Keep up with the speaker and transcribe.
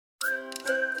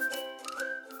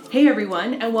Hey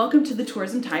everyone, and welcome to the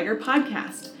Tourism Tiger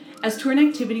podcast. As tour and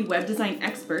activity web design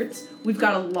experts, we've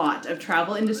got a lot of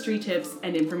travel industry tips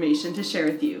and information to share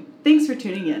with you. Thanks for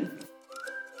tuning in.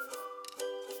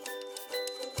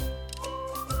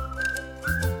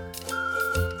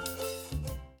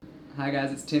 Hi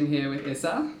guys, it's Tim here with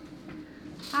Issa.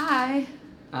 Hi.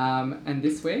 And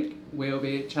this week we'll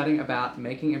be chatting about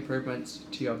making improvements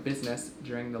to your business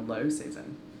during the low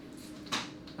season.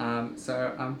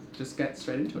 So just get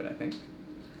straight into it, I think.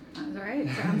 All right,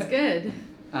 sounds good.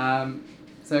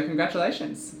 So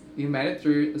congratulations, you made it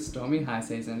through the stormy high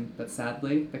season, but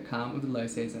sadly the calm of the low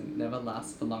season never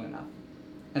lasts for long enough.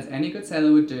 As any good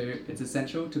sailor would do, it's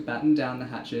essential to batten down the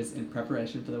hatches in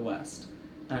preparation for the worst.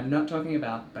 And I'm not talking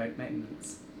about boat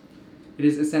maintenance. It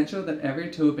is essential that every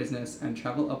tour business and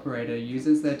travel operator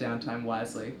uses their downtime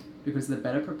wisely, because the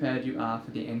better prepared you are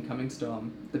for the incoming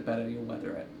storm, the better you'll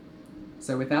weather it.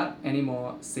 So without any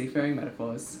more seafaring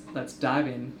metaphors, let's dive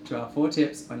in to our 4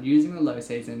 tips on using the low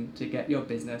season to get your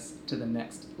business to the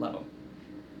next level.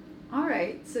 All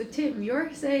right, so Tim,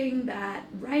 you're saying that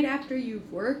right after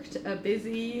you've worked a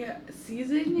busy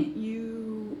season,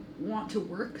 you want to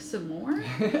work some more?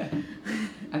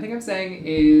 I think I'm saying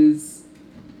is,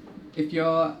 if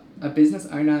you're a business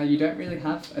owner, you don't really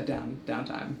have a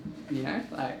downtime, you know?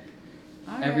 Like,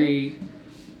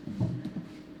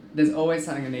 there's always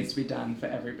something that needs to be done for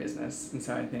every business. And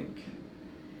so I think,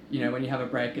 when you have a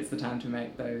break, it's the time to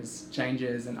make those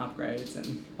changes and upgrades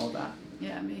and all that.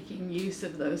 Yeah, making use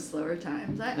of those slower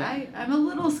times. I'm a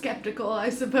little skeptical,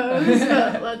 I suppose,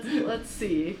 but let's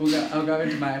see. I'll go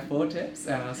into my 4 tips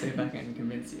and I'll see if I can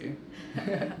convince you.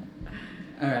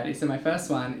 Alrighty, so my first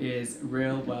one is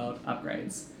real-world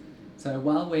upgrades. So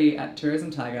while we at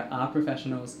Tourism Tiger are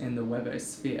professionals in the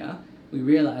webosphere, we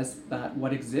realise that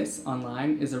what exists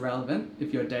online is irrelevant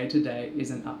if your day-to-day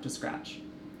isn't up to scratch.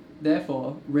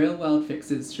 Therefore, real-world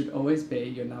fixes should always be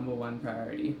your number 1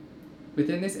 priority.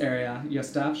 Within this area, your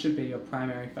staff should be your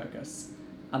primary focus.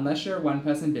 Unless you're a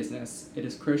one-person business, it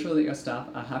is crucial that your staff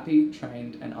are happy,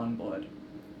 trained, and on board.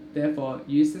 Therefore,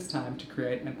 use this time to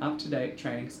create an up-to-date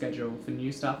training schedule for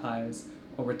new staff hires,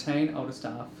 or retrain older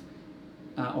staff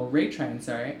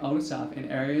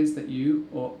in areas that you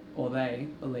or they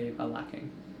believe are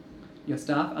lacking. Your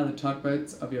staff are the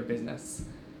tugboats of your business,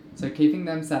 so keeping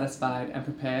them satisfied and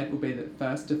prepared will be the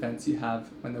first defense you have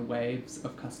when the waves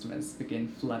of customers begin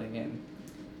flooding in.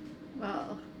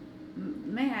 Well,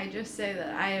 may I just say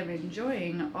that I am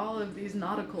enjoying all of these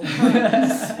nautical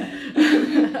puns.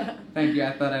 Thank you,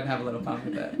 I thought I'd have a little fun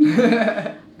with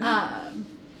it.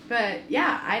 But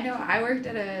yeah, I know I worked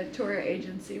at a tour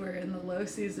agency where in the low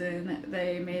season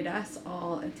they made us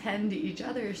all attend each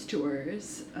other's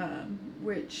tours,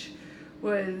 which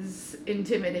was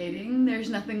intimidating. There's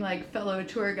nothing like fellow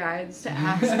tour guides to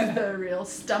ask the real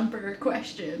stumper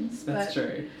questions. That's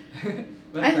true.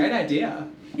 What a great idea.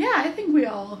 Yeah, I think we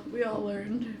all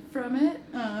learned from it.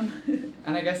 And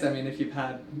I guess,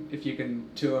 if you can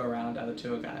tour around other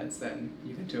tour guides, then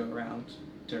you can tour around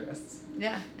tourists.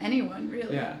 Yeah, anyone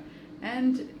really. Yeah.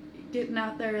 And getting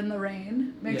out there in the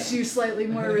rain makes you slightly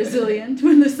more resilient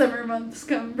when the summer months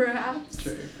come, perhaps.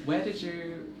 True. Where did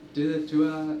you do the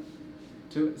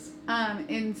tours?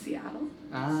 In Seattle.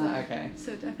 Okay.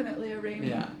 So definitely a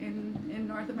rainy in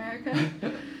North America.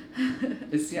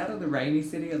 Is Seattle the rainy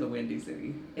city or the windy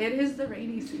city? It is the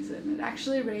rainy season. It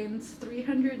actually rains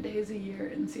 300 days a year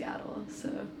in Seattle. So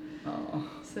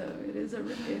it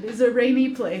is a rainy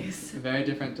place. Very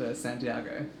different to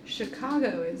Santiago.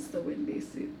 Chicago is the windy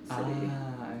city.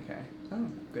 Okay. Oh,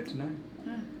 good to know.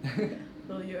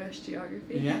 Little U.S.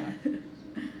 geography. Yeah.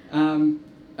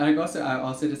 I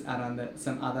also just add on that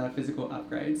some other physical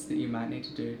upgrades that you might need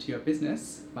to do to your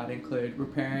business might include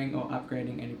repairing or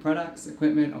upgrading any products,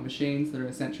 equipment, or machines that are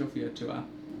essential for your tour.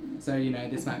 So,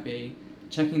 this might be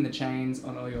checking the chains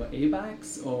on all your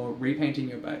e-bikes or repainting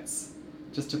your boats,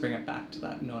 just to bring it back to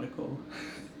that nautical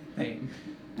theme.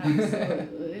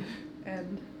 Absolutely.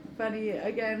 And funny,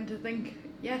 again, to think,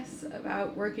 yes,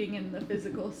 about working in the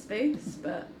physical space,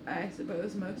 but I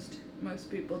suppose most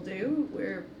people do.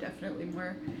 We're definitely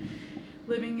more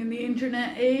living in the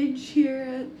internet age here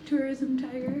at Tourism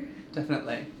Tiger.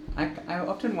 Definitely. I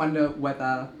often wonder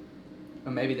whether,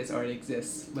 or maybe this already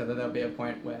exists, whether there'll be a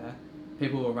point where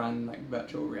people will run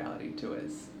virtual reality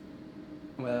tours,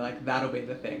 where that'll be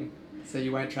the thing. So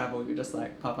you won't travel, you just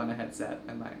pop on a headset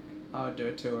and I'll do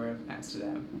a tour of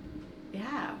Amsterdam.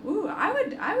 Yeah. Ooh, I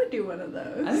would do one of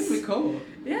those. I think it'd be cool.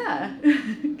 Yeah.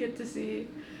 Get to see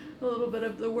a little bit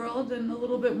of the world and a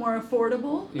little bit more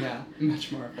affordable. Yeah,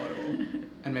 much more affordable.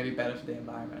 And maybe better for the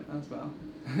environment as well.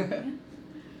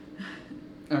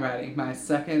 Alrighty, my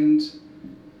second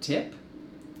tip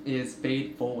is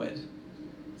feed forward.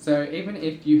 So even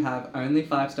if you have only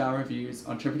 5-star reviews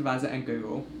on TripAdvisor and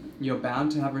Google, you're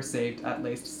bound to have received at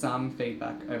least some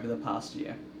feedback over the past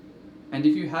year. And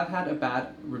if you have had a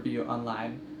bad review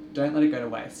online, don't let it go to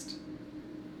waste.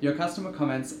 Your customer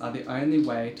comments are the only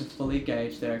way to fully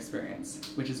gauge their experience,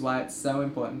 which is why it's so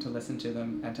important to listen to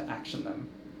them and to action them.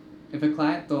 If a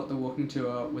client thought the walking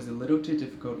tour was a little too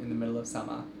difficult in the middle of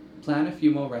summer, plan a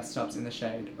few more rest stops in the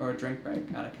shade or a drink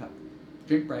break at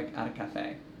a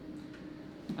cafe.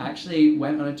 I actually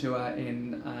went on a tour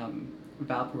in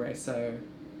Valparaiso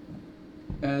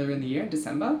earlier in the year, in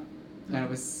December, and it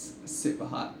was super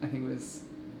hot. I think it was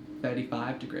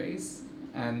 35 degrees,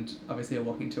 and obviously a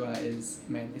walking tour is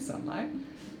mainly sunlight.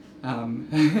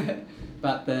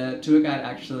 But the tour guide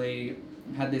actually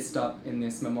had this stop in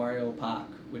this memorial park,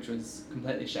 which was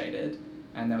completely shaded,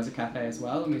 and there was a cafe as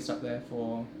well, and we stopped there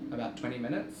for about 20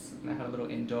 minutes, and I had a little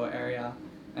indoor area,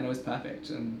 and it was perfect.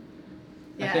 And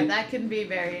yeah, that can be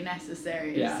very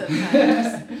necessary Yeah.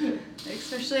 sometimes,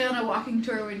 especially on a walking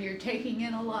tour when you're taking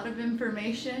in a lot of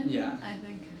information. Yeah. I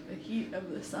think the heat of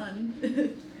the sun.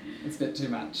 It's a bit too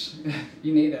much.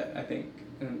 You need it, I think.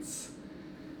 And it's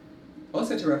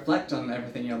also to reflect on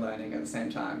everything you're learning at the same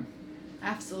time.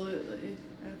 Absolutely.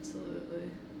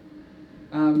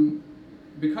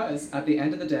 Because at the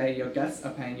end of the day, your guests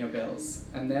are paying your bills,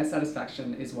 and their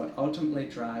satisfaction is what ultimately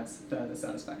drives further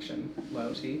satisfaction,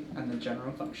 loyalty, and the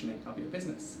general functioning of your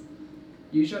business.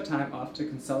 Use your time off to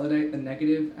consolidate the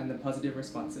negative and the positive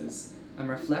responses, and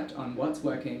reflect on what's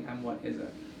working and what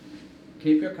isn't.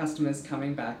 Keep your customers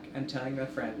coming back and telling their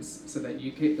friends so that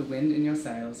you keep the wind in your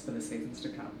sails for the seasons to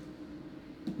come.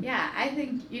 Yeah, I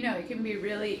think, it can be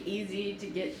really easy to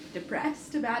get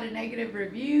depressed about a negative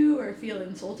review or feel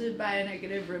insulted by a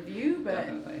negative review, but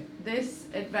Definitely. this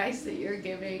advice that you're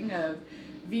giving of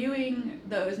viewing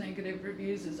those negative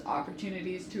reviews as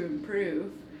opportunities to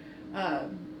improve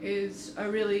is a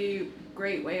really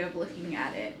great way of looking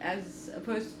at it, as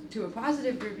opposed to a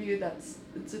positive review.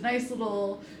 It's a nice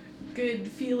little good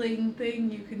feeling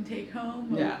thing you can take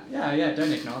home. Yeah,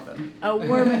 don't ignore them. A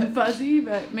warm and fuzzy,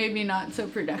 but maybe not so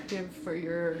productive for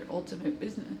your ultimate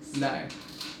business. No. And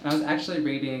I was actually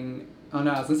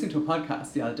I was listening to a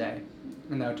podcast the other day,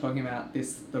 and they were talking about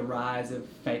the rise of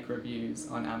fake reviews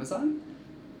on Amazon,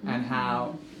 and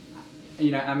how,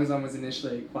 Amazon was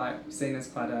initially seen as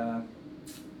quite a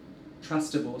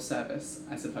trustable service,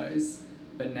 I suppose,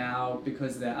 but now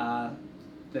because there are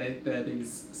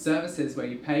these services where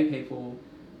you pay people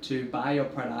to buy your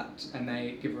product and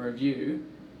they give a review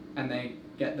and they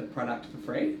get the product for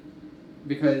free,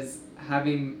 because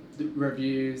having the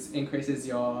reviews increases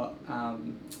your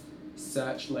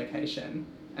search location,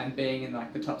 and being in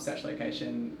the top search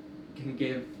location can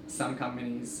give some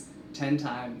companies 10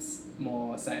 times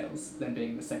more sales than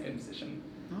being the second position.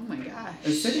 Oh my gosh.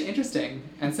 It's super interesting.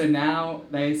 And so now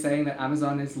they're saying that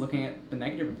Amazon is looking at the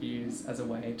negative reviews as a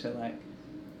way to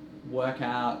work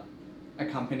out a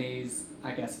company's,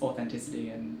 I guess, authenticity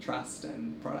and trust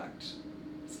and product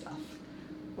stuff.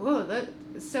 Whoa,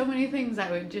 so many things I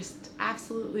would just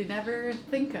absolutely never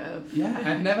think of. Yeah,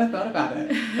 I've never thought about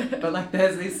it. But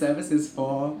there's these services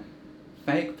for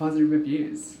fake positive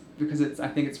reviews, because I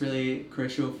think it's really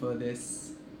crucial for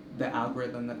the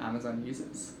algorithm that Amazon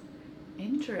uses.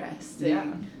 Interesting.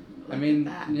 Yeah. Look at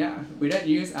that. Yeah, we don't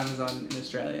use Amazon in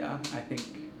Australia. I think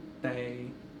they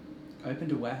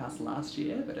opened a warehouse last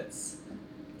year, but it's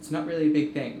not really a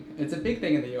big thing. It's a big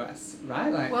thing in the US,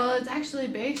 right? Well, it's actually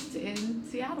based in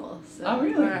Seattle, so Oh,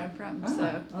 really? where I'm from.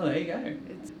 So there you go.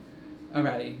 it's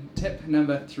Alrighty, tip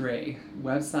number 3,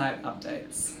 website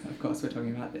updates. Of course, we're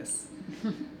talking about this.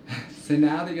 So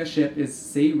now that your ship is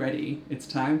sea ready, it's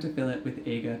time to fill it with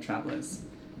eager travelers.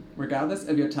 Regardless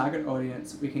of your target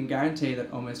audience, we can guarantee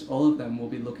that almost all of them will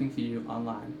be looking for you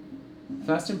online.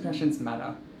 First impressions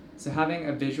matter, so having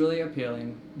a visually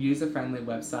appealing, user-friendly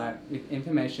website with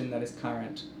information that is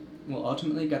current will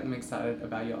ultimately get them excited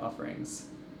about your offerings.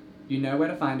 You know where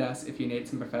to find us if you need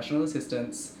some professional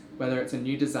assistance, whether it's a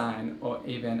new design or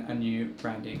even a new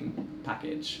branding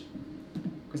package.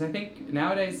 Because I think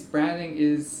nowadays branding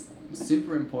is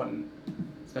super important,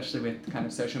 especially with kind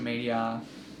of social media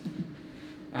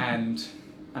and,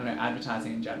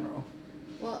 advertising in general.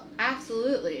 Well,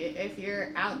 absolutely. If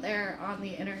you're out there on the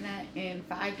internet in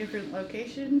 5 different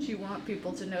locations, you want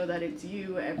people to know that it's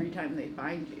you every time they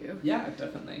find you. Yeah,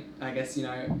 definitely. I guess,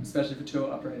 especially for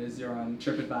tour operators, you're on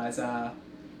TripAdvisor,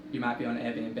 you might be on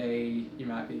Airbnb, you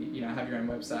might be, have your own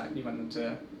website, you want them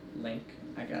to link,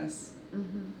 I guess,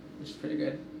 which is pretty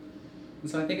good. And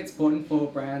so I think it's important for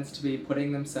brands to be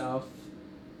putting themselves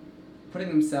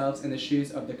in the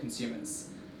shoes of the consumers.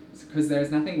 Because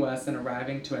there's nothing worse than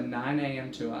arriving to a 9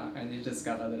 a.m. tour and you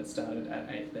discover that it started at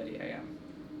 8:30 a.m.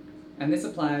 And this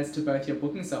applies to both your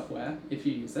booking software, if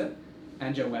you use it,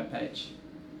 and your webpage.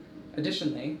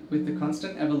 Additionally, with the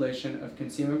constant evolution of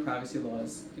consumer privacy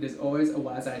laws, it is always a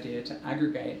wise idea to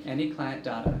aggregate any client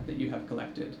data that you have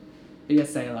collected. Be a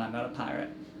sailor, not a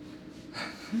pirate.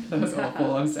 That was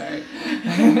awful, I'm sorry.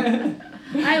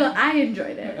 I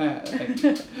enjoyed it. Thank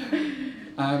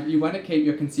you. You want to keep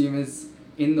your consumers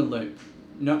in the loop,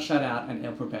 not shut out and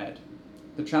ill-prepared.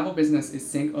 The travel business is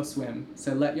sink or swim,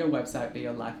 so let your website be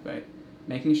your lifeboat,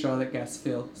 making sure that guests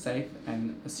feel safe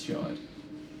and assured.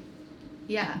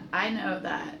 Yeah, I know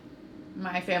that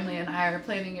my family and I are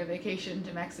planning a vacation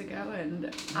to Mexico,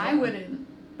 and I wouldn't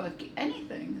book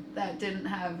anything that didn't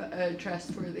have a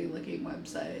trustworthy looking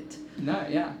website. No,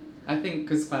 yeah. I think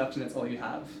because quite often it's all you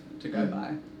have to go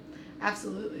by.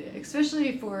 Absolutely,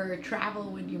 especially for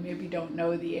travel when you maybe don't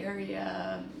know the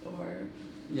area or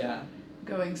Yeah.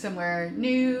 going somewhere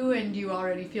new and you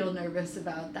already feel nervous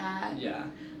about that. Yeah.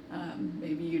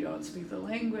 Maybe you don't speak the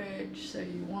language, so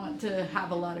you want to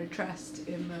have a lot of trust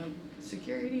in the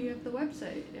security of the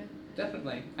website. Yeah.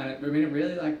 Definitely. And it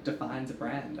really defines a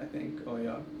brand, I think, or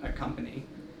a company.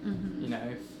 Mm-hmm. You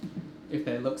know, if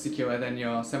they look secure, then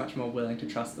you're so much more willing to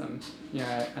trust them. You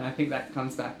know, and I think that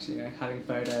comes back to, you know, having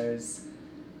photos,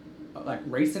 like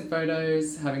recent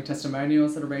photos, having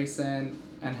testimonials that are recent,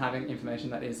 and having information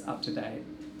that is up to date.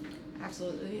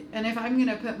 Absolutely. And if I'm going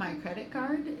to put my credit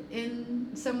card in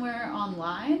somewhere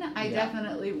online, I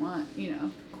definitely want, you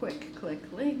know, quick click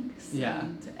links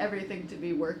and everything to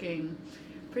be working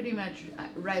pretty much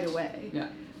right away. Yeah.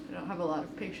 I don't have a lot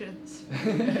of patience.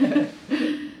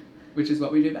 Which is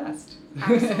what we do best.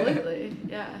 Absolutely,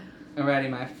 yeah. Alrighty,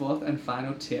 my fourth and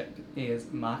final tip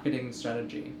is marketing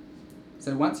strategy.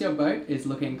 So once your boat is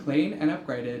looking clean and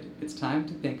upgraded, it's time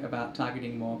to think about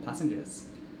targeting more passengers.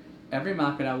 Every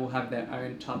marketer will have their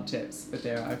own top tips, but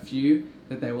there are a few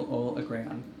that they will all agree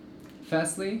on.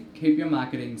 Firstly, keep your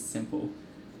marketing simple.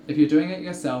 If you're doing it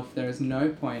yourself, there is no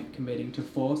point committing to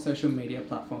 4 social media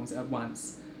platforms at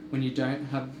once when you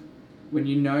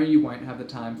know you won't have the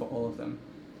time for all of them.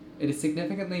 It is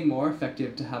significantly more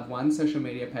effective to have one social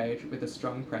media page with a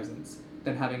strong presence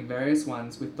than having various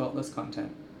ones with thoughtless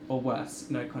content, or worse,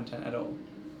 no content at all.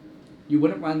 You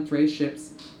wouldn't run 3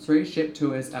 ship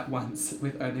tours at once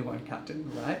with only one captain,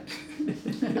 right?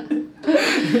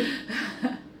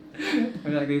 I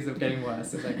feel like these are getting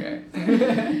worse as I go.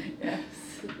 Yes,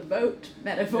 the boat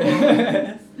metaphor.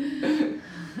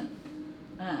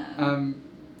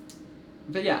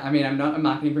 But yeah, I mean, I'm not a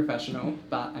marketing professional,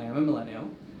 but I am a millennial.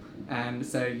 And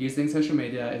so using social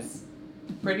media is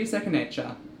pretty second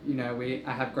nature. You know,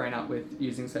 I have grown up with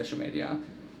using social media,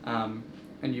 and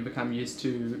you become used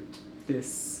to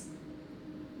this,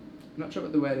 I'm not sure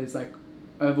what the word is, like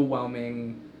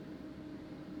overwhelming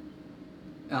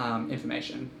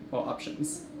information or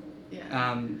options.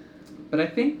 Yeah. But I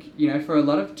think, you know, for a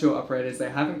lot of tour operators, they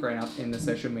haven't grown up in the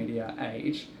social media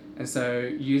age, and so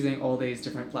using all these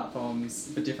different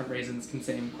platforms for different reasons can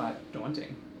seem quite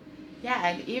daunting. Yeah,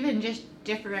 and even just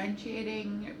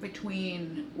differentiating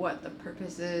between what the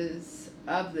purposes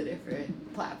of the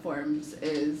different platforms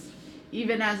is,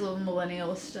 even as a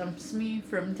millennial, stumps me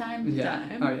from time to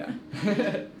time. Oh,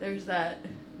 yeah. There's that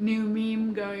new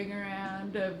meme going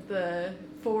around of the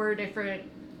 4 different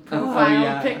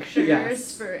profile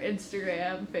pictures for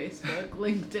Instagram, Facebook,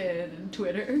 LinkedIn, and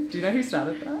Twitter. Do you know who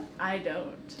started that? I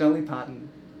don't. Dolly Parton.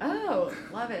 Oh,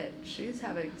 love it. She's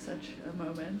having such a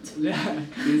moment. Yeah,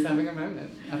 she's having a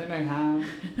moment. I don't know how.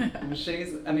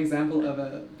 She's an example of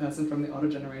a person from the older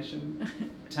generation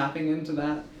tapping into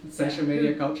that social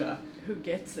media culture. Who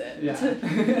gets it.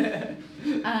 Yeah.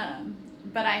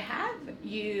 But I have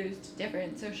used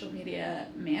different social media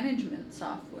management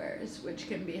softwares, which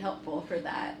can be helpful for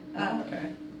that.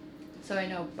 Okay. So I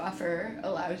know Buffer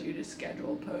allows you to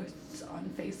schedule posts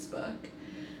on Facebook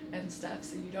and stuff,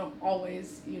 so you don't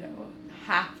always, you know,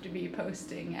 have to be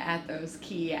posting at those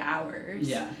key hours.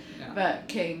 Yeah. But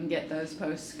can get those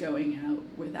posts going out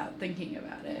without thinking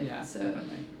about it. Yeah, so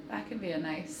definitely. That can be a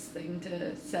nice thing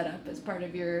to set up as part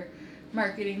of your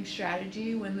marketing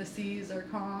strategy when the seas are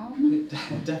calm.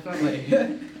 Definitely.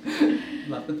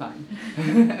 Love the pun.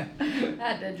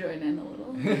 Had to join in a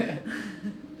little.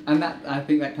 And I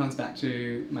think that comes back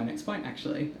to my next point,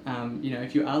 actually. You know,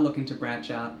 if you are looking to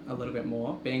branch out a little bit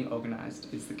more, being organised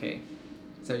is the key.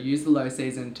 So use the low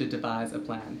season to devise a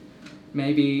plan.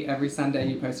 Maybe every Sunday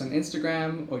you post on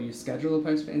Instagram, or you schedule a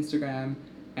post for Instagram,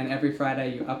 and every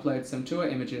Friday you upload some tour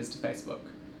images to Facebook.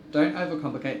 Don't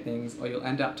overcomplicate things, or you'll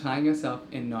end up tying yourself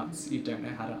in knots you don't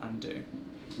know how to undo.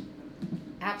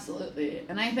 Absolutely.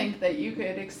 And I think that you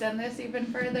could extend this even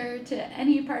further to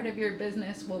any part of your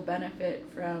business will benefit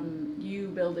from you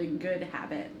building good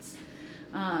habits,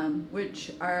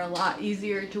 which are a lot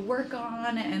easier to work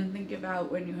on and think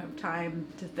about when you have time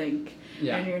to think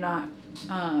and you're not,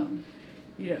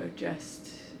 just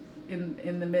in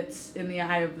the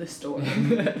eye of the storm.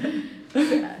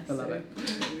 I love it.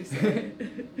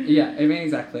 Yeah, I mean,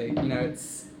 exactly.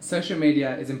 Social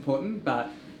media is important, but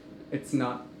it's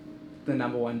not the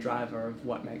number one driver of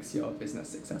what makes your business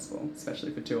successful,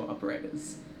 especially for tour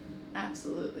operators.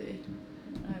 Absolutely.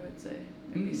 I would say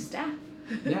maybe staff.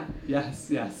 Yeah, yes.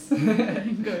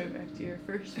 Going back to your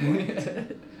first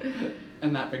point.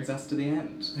 And that brings us to the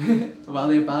end. While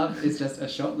the above is just a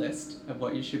short list of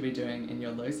what you should be doing in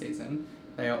your low season,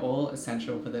 they are all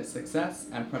essential for the success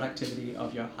and productivity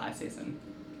of your high season.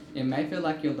 It may feel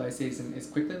like your low season is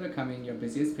quickly becoming your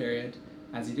busiest period,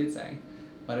 as you did say,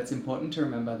 but it's important to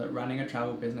remember that running a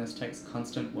travel business takes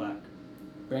constant work.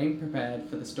 Being prepared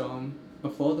for the storm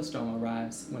before the storm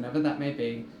arrives, whenever that may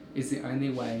be, is the only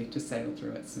way to sail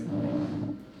through it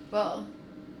smoothly. Well,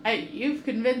 you've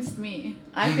convinced me.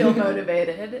 I feel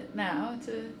motivated now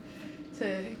to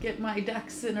get my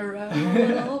ducks in a row a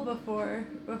little before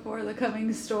the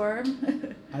coming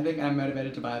storm. I think I'm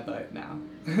motivated to buy a boat now.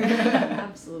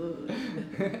 Absolutely.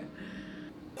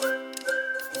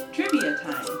 Trivia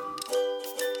time.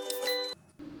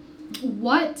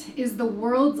 What is the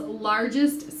world's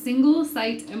largest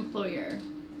single-site employer?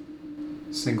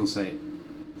 Single site.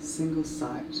 Single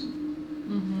site.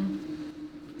 Mm-hmm.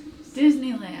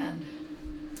 Disneyland.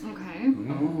 Okay.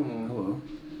 Oh. Hello.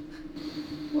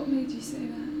 What made you say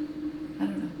that? I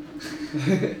don't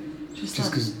know. Just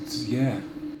because, yeah.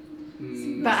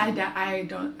 But I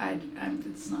don't.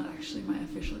 It's not actually my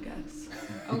official guess.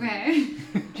 Okay.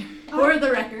 For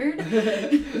the record.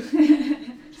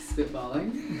 Spitballing.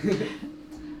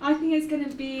 I think it's going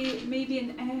to be maybe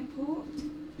an airport.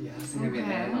 Yeah, it's going to be an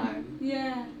Okay. airline.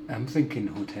 Yeah. I'm thinking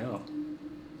hotel.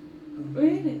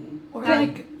 Really? Or That-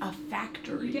 like a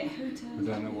factory. You get hotel. Would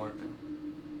that not work?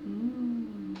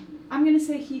 I'm going to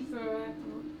say Heathrow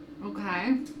Airport.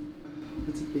 Okay.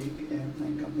 It's a big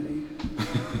airplane company.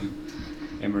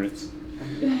 Emirates.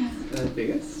 The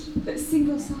biggest? But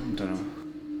single side. Don't know.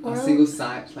 Or A single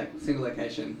site, like single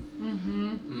location.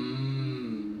 Mm-hmm.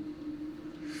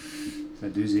 Is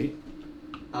that doozy?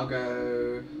 I'll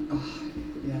go. Oh,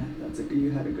 yeah,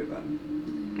 you had a good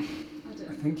one.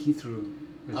 I think Heathrow.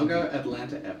 I'll go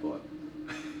Atlanta Airport.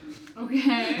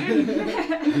 Okay. I'm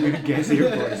gonna guess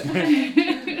airports.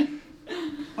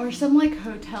 Or some like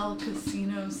hotel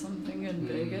casino something in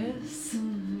Vegas.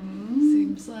 Mm-hmm.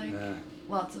 Seems like Yeah.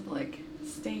 lots of like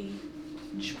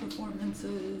stage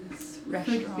performances, Could be.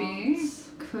 restaurants.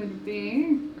 Could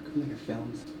be. Could be like a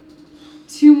film.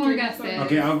 2 more Dream guesses. phone.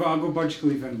 Okay, I'll go Burj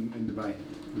Khalifa in Dubai.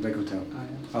 The big hotel.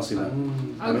 I'll see that.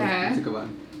 Oh, Okay. That's a good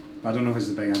one. I don't know if it's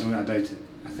the big. I doubt it.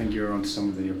 I think you're on some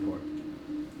of the airport.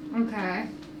 Okay.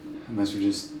 Unless we're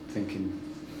just thinking,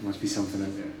 there must be something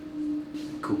out there.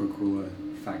 Coca-Cola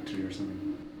factory or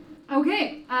something.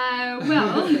 Okay.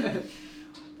 Well,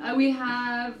 we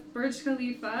have Burj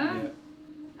Khalifa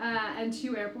and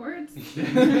 2 airports.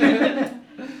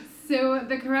 So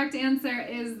the correct answer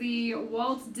is the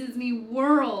Walt Disney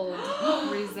World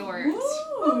Resort.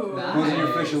 Ooh. Nice. Wasn't your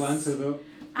official answer though.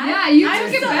 Yeah, you I'm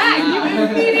took it still- back.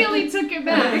 You immediately took it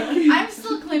back. I'm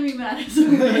still claiming that as a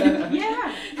win.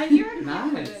 Yeah. And you're a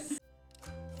Nice.